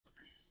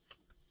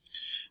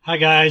Hi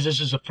guys,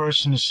 this is the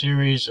first in a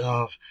series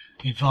of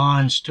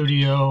Vyond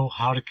Studio,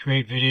 how to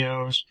create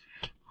videos.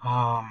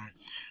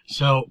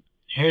 So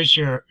here's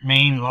your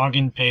main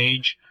login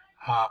page.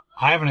 I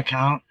have an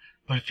account,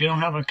 but if you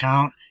don't have an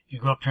account, you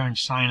go up here and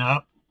sign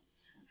up.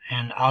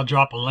 And I'll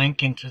drop a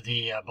link into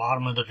the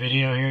bottom of the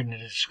video here in the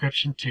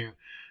description to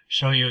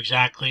show you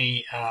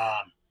exactly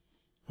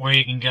where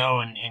you can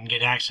go and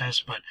get access.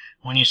 But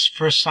when you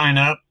first sign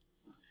up,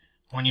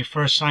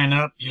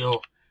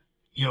 you'll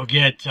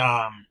get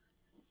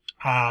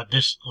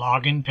this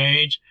login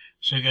page.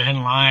 So you go ahead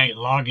and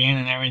log in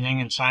and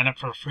everything and sign up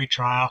for a free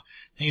trial.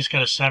 I think it's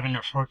got a 7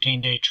 or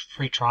 14-day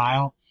free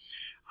trial.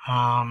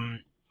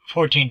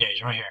 14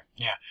 days right here.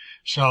 Yeah.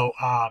 So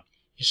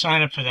you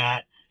sign up for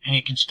that and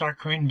you can start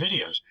creating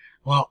videos.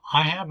 Well,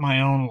 I have my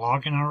own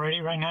login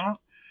already right now.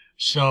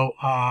 So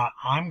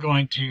I'm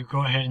going to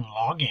go ahead and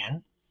log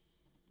in.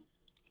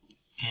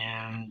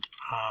 And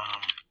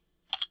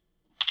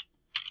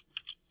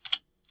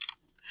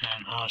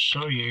I'll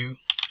show you.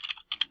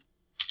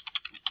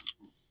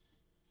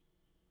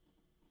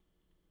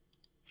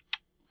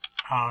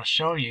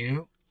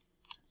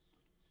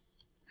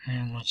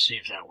 And let's see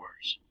if that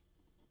works.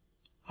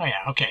 Oh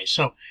yeah, okay,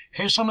 so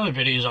here's some of the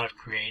videos I've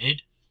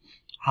created,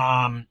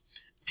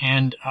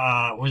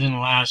 within the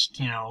last,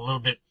 a little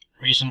bit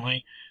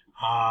recently.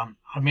 I've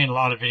made a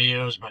lot of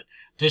videos, but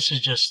this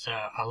is just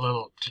a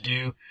little to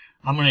do.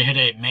 I'm going to hit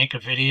a make a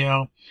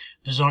video.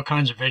 There's all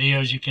kinds of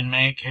videos you can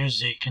make.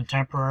 Here's the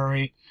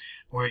contemporary,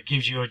 where it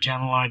gives you a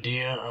general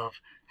idea of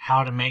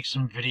how to make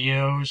some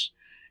videos.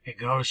 It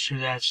goes through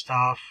that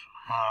stuff.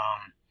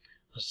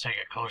 Let's take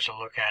a closer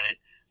look at it,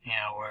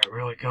 where it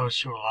really goes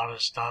through a lot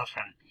of stuff,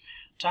 and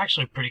it's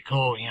actually pretty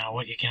cool,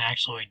 what you can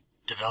actually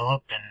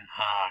develop and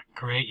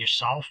create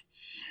yourself.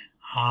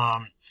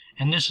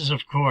 And this is,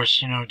 of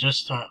course,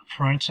 just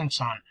for instance,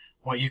 on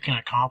what you can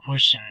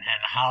accomplish and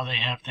how they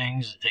have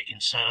things that they can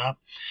set up.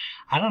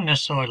 I don't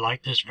necessarily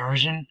like this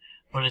version,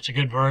 but it's a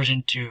good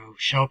version to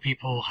show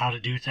people how to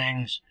do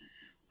things.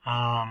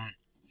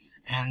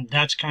 And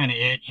that's kind of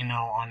it,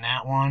 on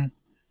that one.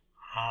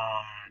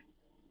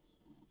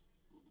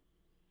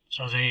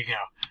 So there you go.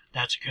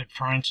 That's a good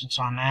for instance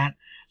on that.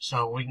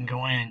 So we can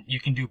go in. You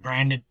can do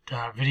branded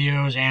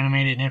videos,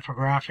 animated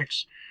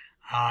infographics,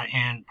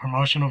 and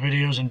promotional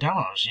videos and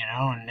demos,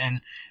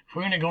 And if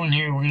we're going to go in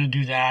here, we're going to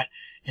do that.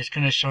 It's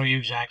going to show you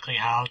exactly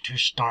how to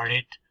start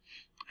it.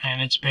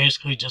 And it's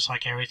basically just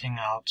like everything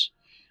else.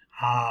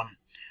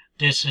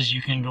 This is,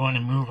 you can go in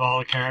and move all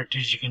the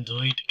characters. You can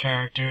delete the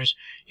characters.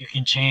 You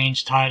can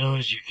change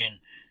titles. You can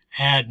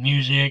add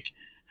music.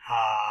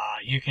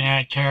 You can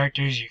add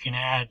characters. You can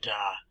add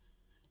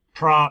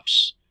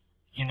props,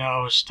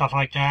 stuff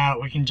like that.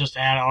 We can just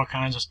add all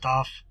kinds of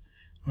stuff.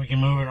 We can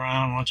move it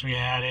around once we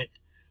add it.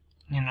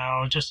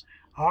 Just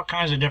all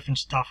kinds of different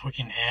stuff we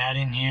can add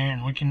in here,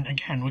 and we can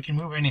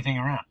move anything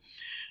around.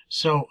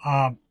 So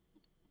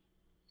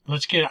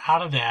let's get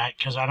out of that,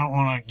 because I don't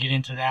want to get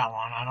into that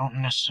one. I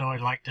don't necessarily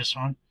like this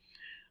one.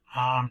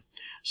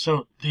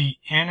 So the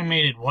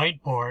animated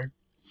whiteboard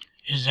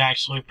is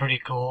actually pretty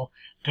cool,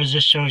 because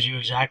this shows you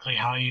exactly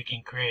how you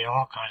can create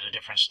all kinds of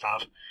different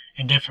stuff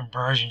in different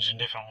versions in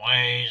different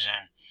ways,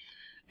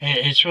 and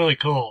it's really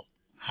cool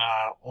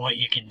what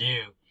you can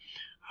do.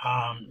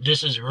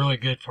 This is really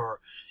good for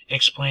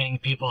explaining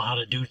people how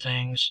to do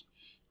things.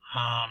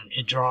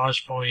 It draws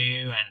for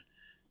you and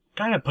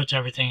kind of puts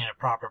everything in a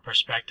proper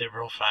perspective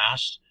real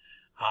fast.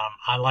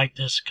 I like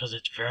this because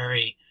it's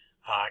very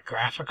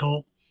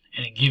graphical,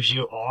 and it gives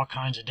you all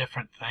kinds of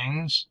different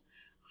things,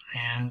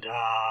 and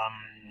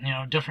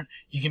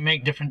you can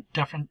make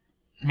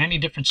many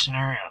different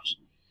scenarios.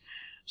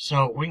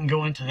 So we can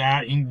go into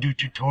that. You can do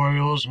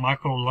tutorials,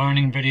 micro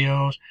learning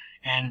videos,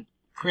 and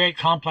create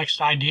complex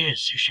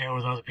ideas to share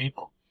with other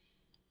people.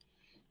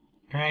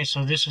 Okay,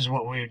 so this is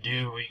what we would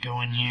do. We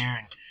go in here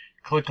and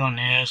click on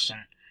this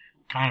and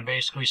kind of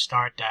basically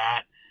start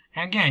that.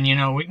 And again,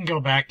 we can go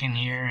back in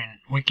here and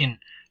we can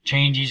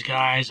change these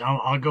guys.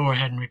 I'll go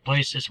ahead and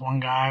replace this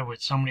one guy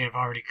with somebody I've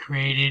already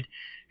created.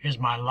 Here's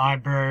my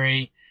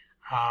library.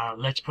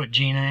 Let's put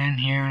Gina in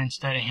here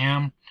instead of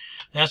him.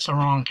 That's the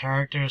wrong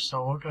character,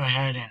 so we'll go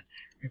ahead and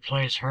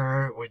replace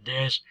her with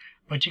this.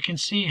 But you can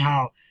see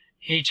how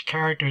each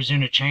character is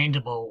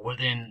interchangeable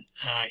within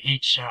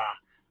each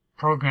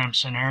program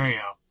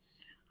scenario.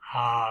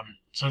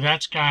 So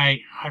that's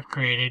guy I've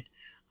created,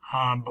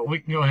 but we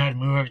can go ahead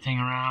and move everything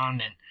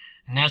around, and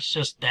that's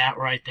just that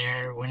right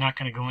there. We're not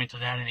going to go into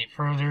that any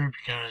further,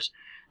 because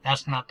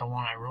that's not the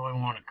one I really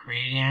want to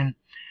create in.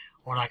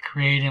 What I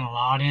create in a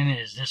lot in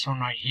is this one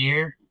right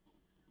here.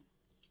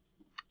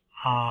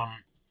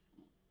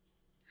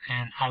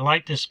 And I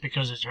like this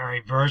because it's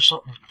very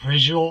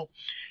visual,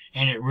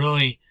 and it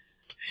really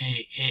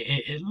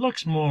it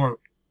looks more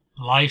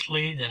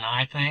lively than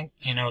I think,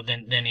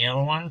 than the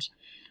other ones.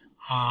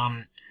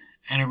 And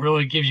it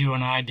really gives you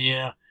an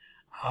idea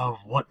of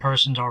what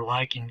persons are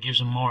like, and gives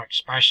them more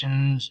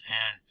expressions,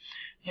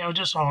 and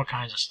just all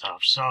kinds of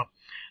stuff. So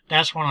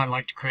that's one I'd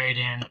like to create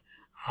in.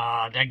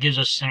 That gives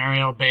us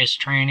scenario-based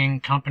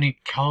training, company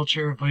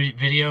culture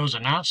videos,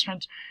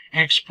 announcements,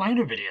 and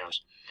explainer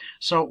videos.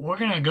 So we're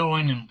going to go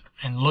in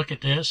and look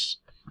at this.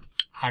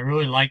 I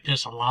really like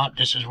this a lot.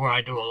 This is where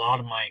I do a lot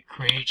of my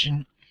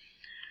creation.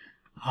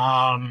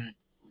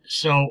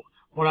 So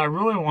what I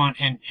really want,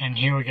 and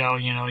here we go,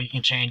 you know, you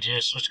can change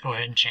this. Let's go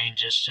ahead and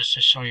change this just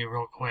to show you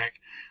real quick.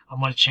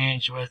 I'm going to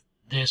change with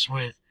this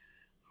with,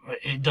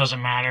 it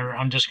doesn't matter.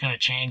 I'm just going to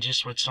change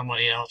this with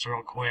somebody else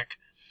real quick.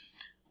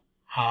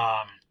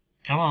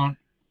 Come on.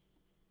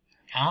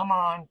 Come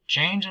on.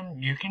 Change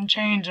them. You can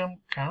change them.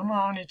 Come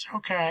on. It's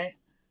okay.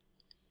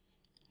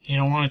 You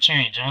don't want to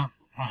change, huh?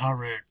 Well, how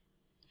rude.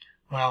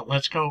 Well,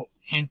 let's go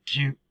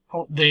into,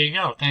 oh, there you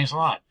go. Thanks a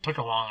lot. Took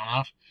it long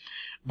enough.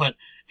 But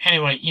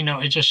anyway, you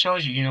know, it just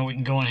shows you, you know, we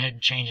can go ahead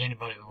and change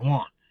anybody we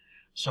want.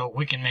 So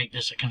we can make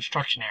this a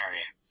construction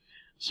area.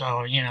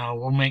 So, you know,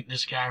 we'll make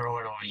this guy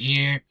right over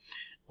here.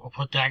 We'll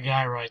put that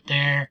guy right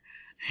there.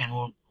 And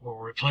we'll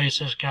replace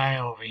this guy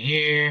over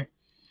here.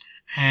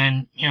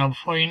 And, you know,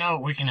 before you know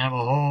it, we can have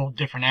a whole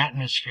different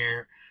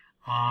atmosphere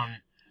on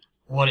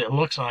what it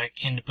looks like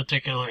in the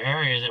particular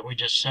area that we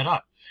just set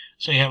up.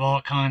 So you have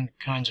all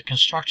kinds of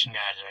construction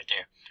guys right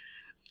there.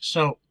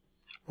 So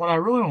what I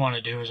really want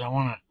to do is I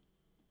want to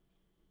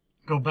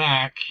go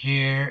back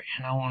here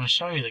and I want to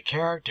show you the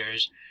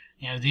characters.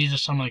 You know, these are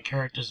some of the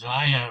characters that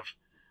I have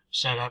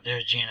set up.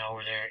 There's Gina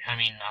over there. I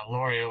mean,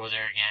 Lori over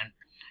there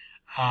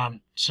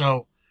again.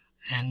 So,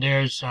 and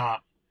there's,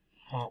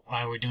 well,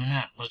 why are we doing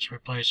that? Let's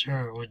replace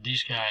her with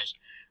these guys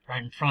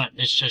right in front.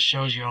 This just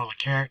shows you all the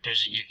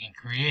characters that you can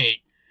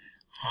create,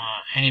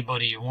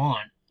 anybody you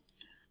want.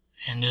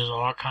 And there's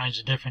all kinds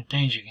of different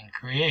things you can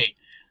create.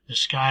 The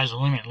sky's the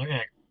limit. Look at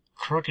that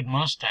crooked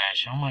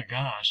mustache. Oh my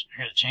gosh,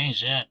 I gotta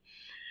change that.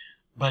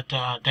 But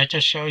that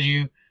just shows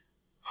you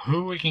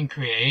who we can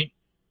create,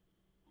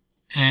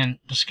 and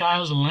the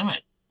sky is the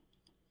limit.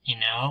 You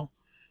know,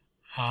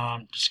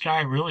 the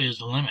sky really is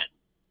the limit.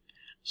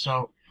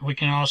 So we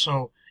can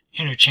also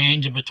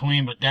interchange in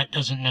between, but that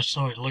doesn't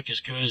necessarily look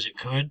as good as it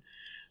could.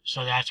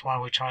 So that's why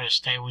we try to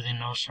stay within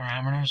those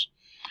parameters.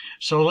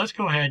 So let's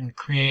go ahead and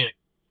create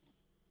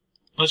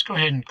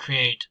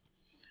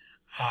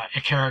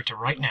a character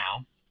right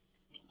now.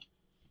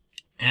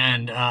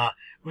 And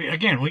we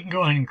can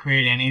go ahead and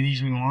create any of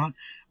these we want,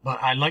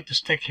 but I'd like to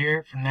stick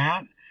here from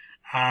that.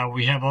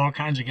 We have all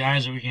kinds of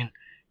guys that we can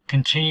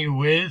continue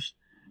with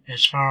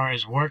as far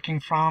as working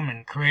from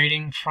and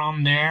creating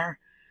from there.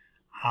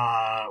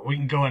 We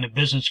can go into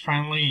business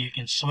friendly. You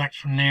can select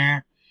from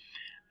there,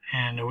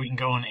 and we can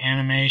go into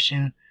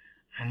animation,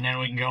 and then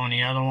we can go in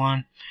the other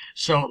one.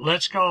 So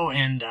let's go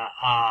and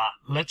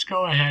let's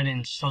go ahead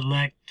and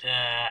select.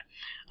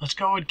 Let's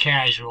go with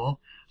casual.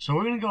 So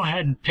we're going to go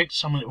ahead and pick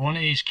one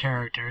of these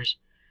characters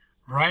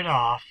right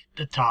off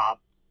the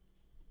top,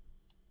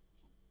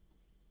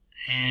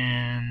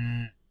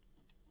 and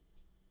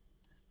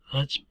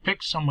let's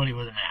pick somebody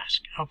with a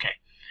mask. Okay,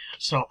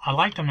 so I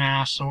like the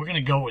mask, so we're going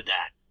to go with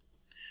that.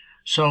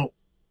 So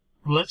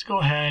let's go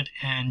ahead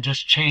and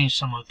just change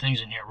some of the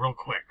things in here real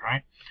quick,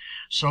 right?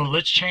 So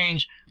let's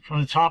change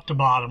from the top to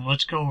bottom.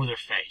 Let's go with her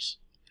face.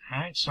 All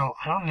right, so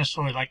I don't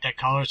necessarily like that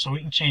color, so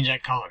we can change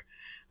that color.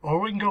 Or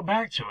we can go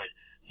back to it,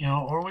 you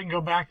know, or we can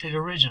go back to the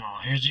original.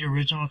 Here's the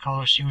original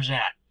color she was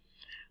at.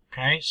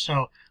 Okay,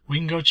 so we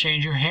can go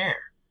change her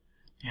hair,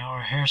 you know,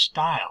 her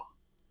hairstyle.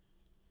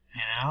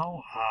 You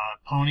know,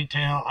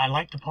 ponytail. I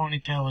like the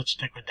ponytail. Let's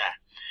stick with that.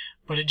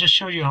 But it just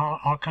shows you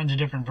all kinds of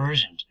different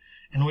versions.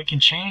 And we can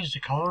change the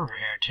color of her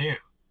hair too.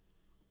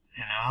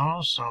 You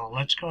know, so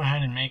let's go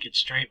ahead and make it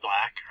straight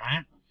black,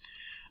 right?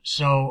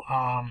 So,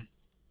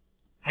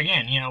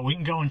 again, you know, we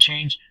can go and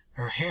change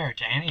her hair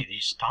to any of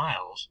these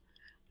styles.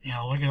 You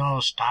know, look at all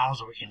the styles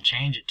that we can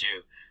change it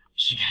to.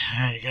 So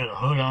you got a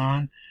hood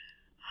on,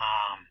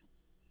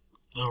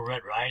 little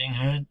Red Riding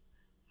Hood,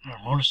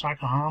 a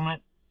motorcycle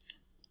helmet.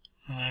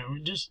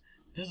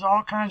 There's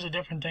all kinds of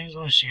different things.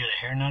 Oh, she got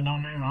a hairnet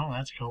on there. Oh,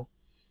 that's cool.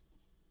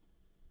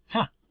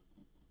 Huh.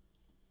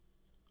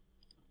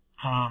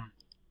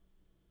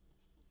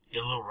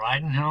 Get a little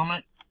riding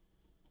helmet.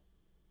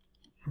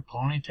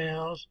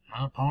 Ponytails.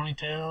 Another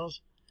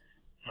ponytails.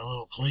 A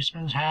little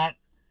policeman's hat.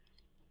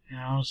 You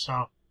know,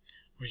 so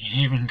we can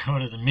even go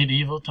to the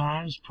medieval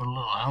times, put a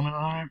little helmet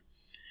on her.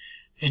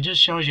 It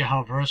just shows you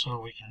how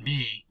versatile we can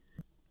be.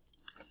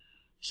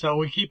 So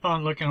we keep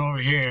on looking over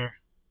here.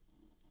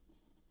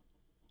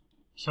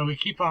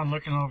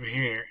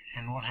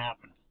 And what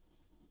happened?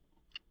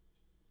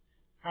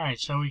 Alright,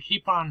 so we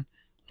keep on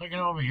looking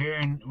over here,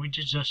 and we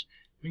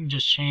can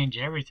just change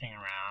everything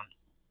around.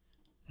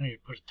 Maybe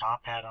put a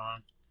top hat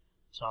on.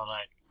 It's all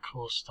that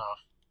cool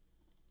stuff.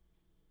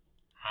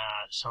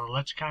 So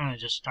let's kind of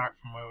just start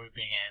from where we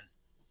began.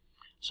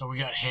 So we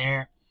got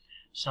hair.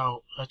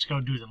 So let's go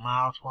do the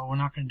mouth. Well, we're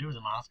not going to do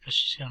the mouth because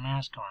she's got a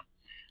mask on.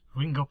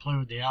 We can go play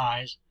with the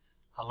eyes.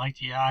 I like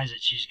the eyes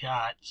that she's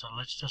got, so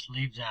let's just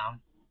leave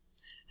them.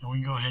 And we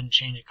can go ahead and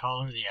change the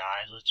color of the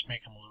eyes. Let's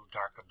make them a little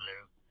darker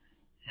blue.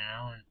 You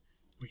know, and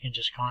we can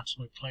just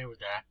constantly play with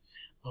that.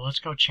 Well, let's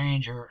go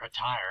change her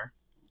attire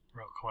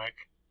real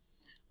quick.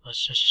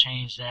 let's just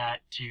change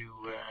that to,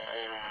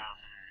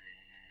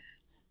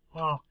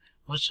 well,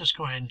 let's just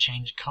go ahead and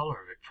change the color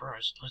of it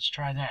first. Let's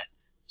try that.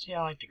 See,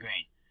 I like the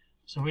green.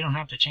 So we don't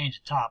have to change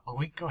the top, but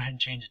we can go ahead and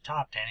change the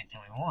top to anything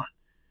we want.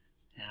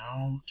 You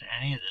know, to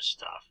any of this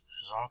stuff.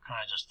 There's all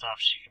kinds of stuff.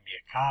 She can be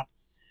a cop.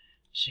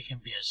 She can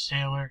be a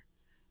sailor.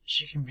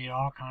 She can be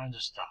all kinds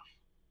of stuff.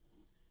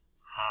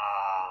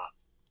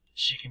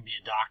 She can be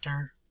a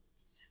doctor.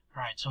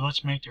 Alright, so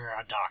let's make her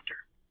a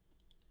doctor.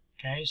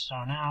 Okay,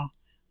 so now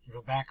we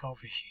go back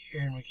over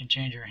here and we can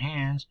change her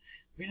hands.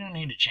 We don't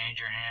need to change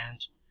her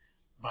hands,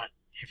 but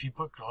if you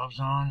put gloves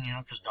on, you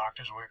know, because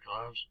doctors wear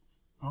gloves.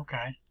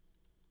 Okay.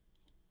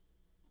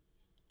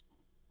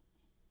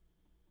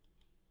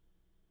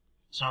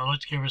 So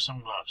let's give her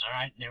some gloves.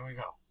 Alright, there we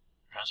go.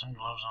 Got some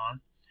gloves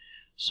on.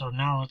 So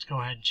now let's go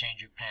ahead and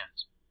change her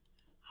pants.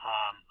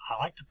 I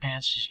like the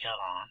pants she's got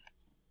on,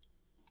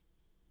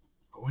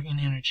 but we can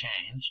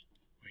interchange.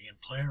 We can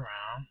play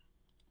around,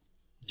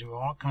 do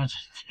all kinds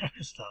of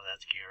different stuff.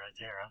 That's cute right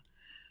there, huh?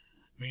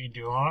 We can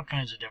do all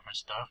kinds of different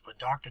stuff, but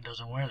doctor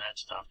doesn't wear that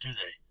stuff, do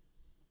they?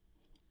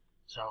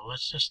 So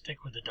let's just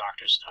stick with the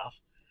doctor stuff,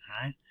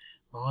 alright?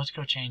 Well, let's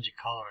go change the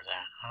color of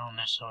that. I don't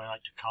necessarily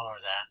like the color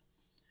of that.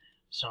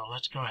 So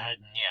let's go ahead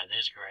and, yeah,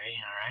 there's gray,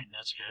 alright,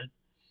 that's good.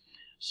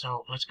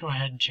 So let's go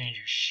ahead and change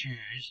your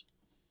shoes.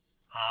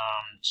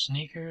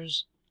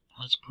 Sneakers,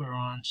 let's put her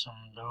on some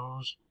of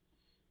those.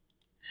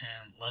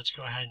 And let's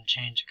go ahead and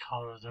change the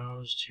color of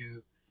those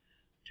to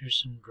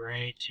some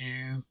gray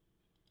too.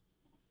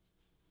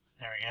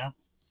 There we go.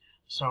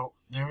 So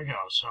there we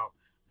go. So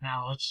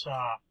now let's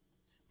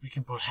we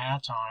can put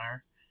hats on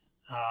her.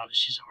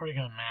 She's already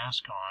got a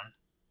mask on.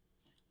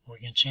 We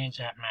can change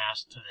that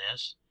mask to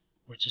this,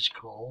 which is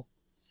cool.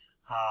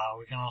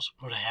 We can also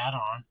put a hat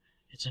on.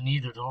 It's an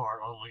either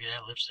or. Oh, look at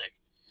that lipstick.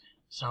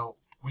 So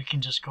we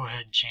can just go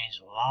ahead and change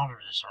a lot of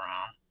this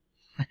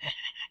around.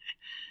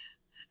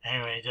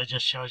 Anyway, that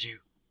just shows you,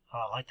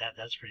 oh, I like that.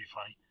 That's pretty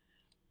funny.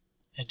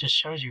 It just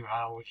shows you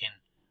how we can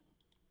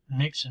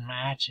mix and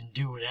match and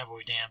do whatever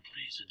we damn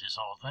please with this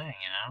whole thing,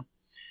 you know.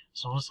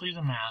 So let's leave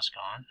the mask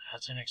on.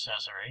 That's an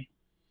accessory.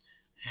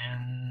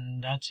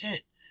 And that's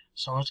it.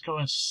 So let's go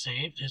and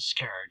save this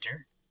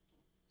character.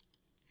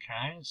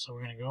 Okay, so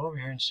we're going to go over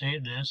here and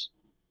save this.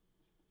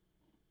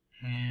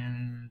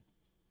 And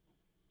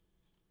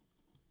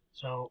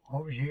so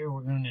over here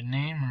we're going to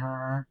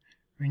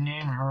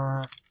rename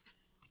her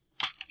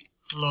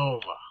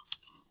Lola.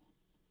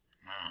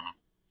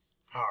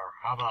 Or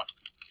how about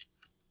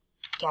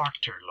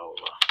Dr.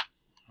 Lola?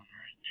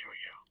 Alright, there we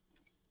go.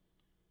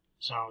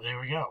 So there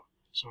we go.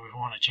 So we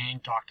want to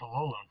change Dr.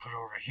 Lola and put it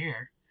over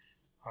here.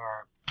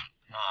 Or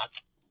not.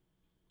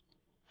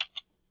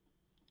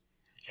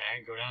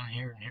 Okay, go down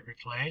here and hit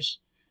replace.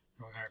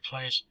 And we're going to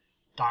replace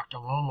Dr.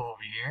 Lola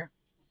over here.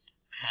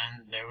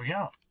 And there we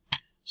go.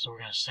 So we're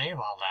going to save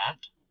all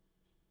that.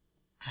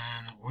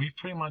 And we've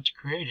pretty much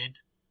created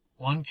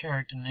one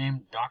character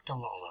named Dr.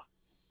 Lola.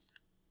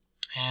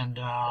 And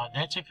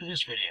that's it for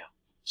this video.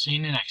 See you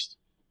in the next.